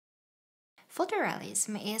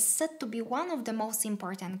Photorealism is said to be one of the most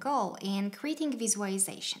important goals in creating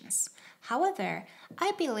visualizations. However,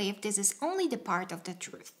 I believe this is only the part of the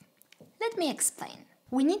truth. Let me explain.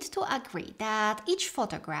 We need to agree that each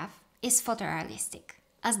photograph is photorealistic,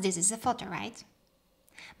 as this is a photo, right?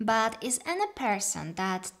 But is any person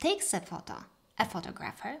that takes a photo a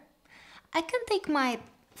photographer? I can take my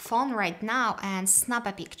phone right now and snap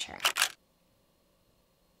a picture.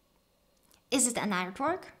 Is it an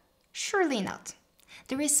artwork? Surely not.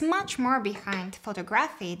 There is much more behind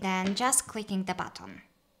photography than just clicking the button.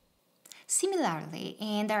 Similarly,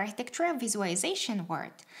 in the architectural visualization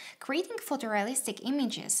world, creating photorealistic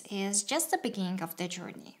images is just the beginning of the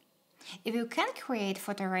journey. If you can create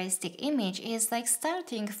photorealistic image, it's like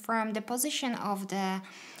starting from the position of the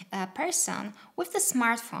person with the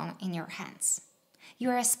smartphone in your hands. You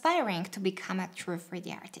are aspiring to become a true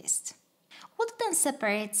 3D artist. What then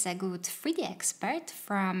separates a good 3D expert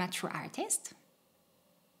from a true artist?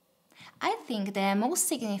 I think the most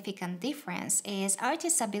significant difference is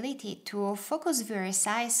artist's ability to focus viewer's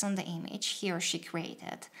eyes on the image he or she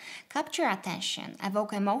created, capture attention,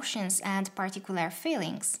 evoke emotions and particular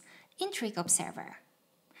feelings, intrigue observer.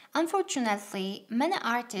 Unfortunately, many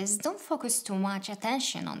artists don't focus too much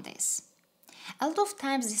attention on this. A lot of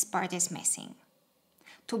times this part is missing.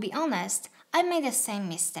 To be honest, I made the same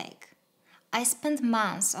mistake. I spent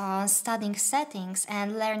months on studying settings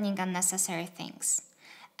and learning unnecessary things.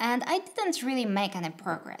 And I didn't really make any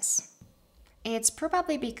progress. It's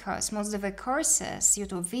probably because most of the courses,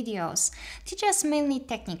 YouTube videos, teach us mainly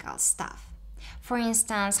technical stuff. For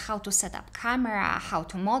instance, how to set up camera, how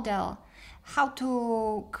to model, how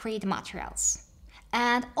to create materials.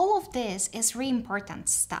 And all of this is really important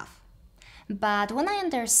stuff. But when I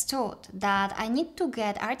understood that I need to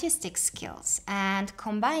get artistic skills and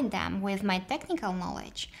combine them with my technical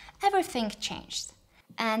knowledge, everything changed.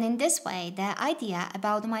 And in this way, the idea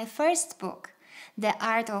about my first book, The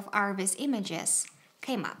Art of Artist Images,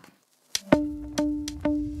 came up.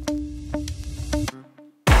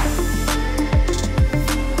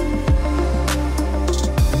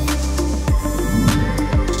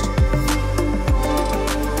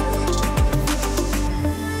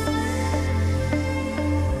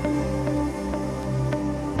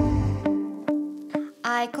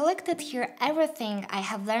 I collected here everything I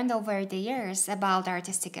have learned over the years about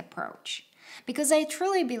artistic approach, because I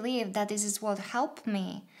truly believe that this is what helped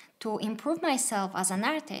me to improve myself as an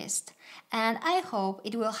artist, and I hope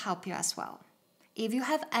it will help you as well. If you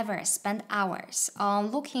have ever spent hours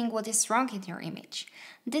on looking what is wrong in your image,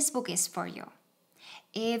 this book is for you.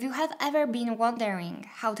 If you have ever been wondering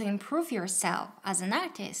how to improve yourself as an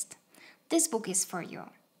artist, this book is for you.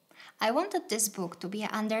 I wanted this book to be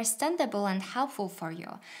understandable and helpful for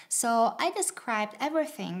you, so I described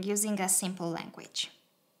everything using a simple language.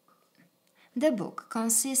 The book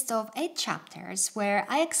consists of 8 chapters where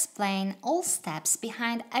I explain all steps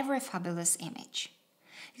behind every fabulous image.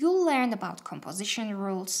 You'll learn about composition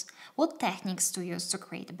rules, what techniques to use to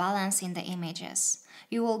create balance in the images.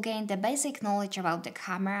 You will gain the basic knowledge about the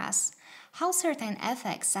cameras, how certain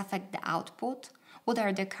effects affect the output, what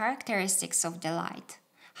are the characteristics of the light,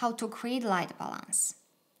 how to create light balance.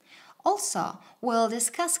 Also, we'll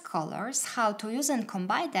discuss colors, how to use and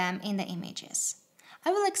combine them in the images.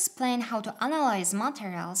 I will explain how to analyze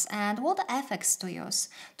materials and what effects to use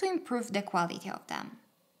to improve the quality of them.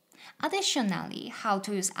 Additionally, how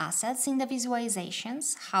to use assets in the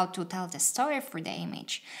visualizations, how to tell the story through the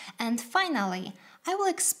image, and finally, I will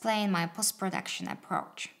explain my post-production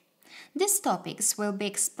approach. These topics will be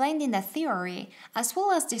explained in the theory as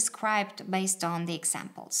well as described based on the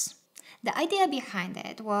examples. The idea behind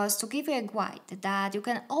it was to give you a guide that you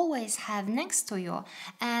can always have next to you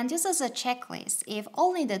and use as a checklist if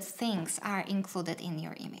all needed things are included in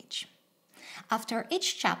your image. After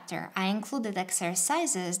each chapter, I included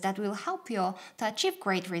exercises that will help you to achieve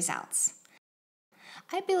great results.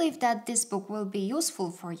 I believe that this book will be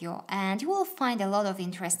useful for you and you will find a lot of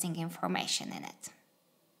interesting information in it.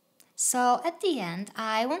 So at the end,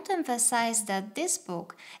 I want to emphasize that this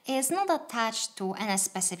book is not attached to any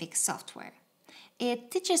specific software. It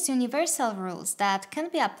teaches universal rules that can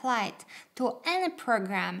be applied to any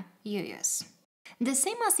program you use. The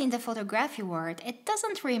same as in the photography world, it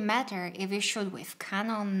doesn't really matter if you shoot with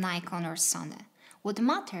Canon, Nikon or Sony. What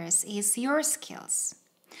matters is your skills.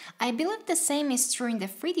 I believe the same is true in the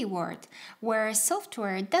 3D world, where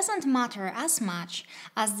software doesn't matter as much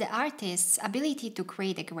as the artist's ability to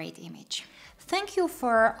create a great image. Thank you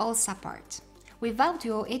for all support. Without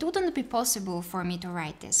you, it wouldn't be possible for me to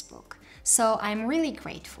write this book, so I'm really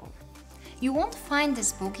grateful. You won't find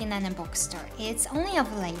this book in any bookstore, it's only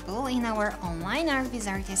available in our online Art with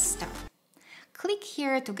Artist store. Click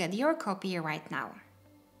here to get your copy right now.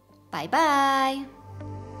 Bye bye!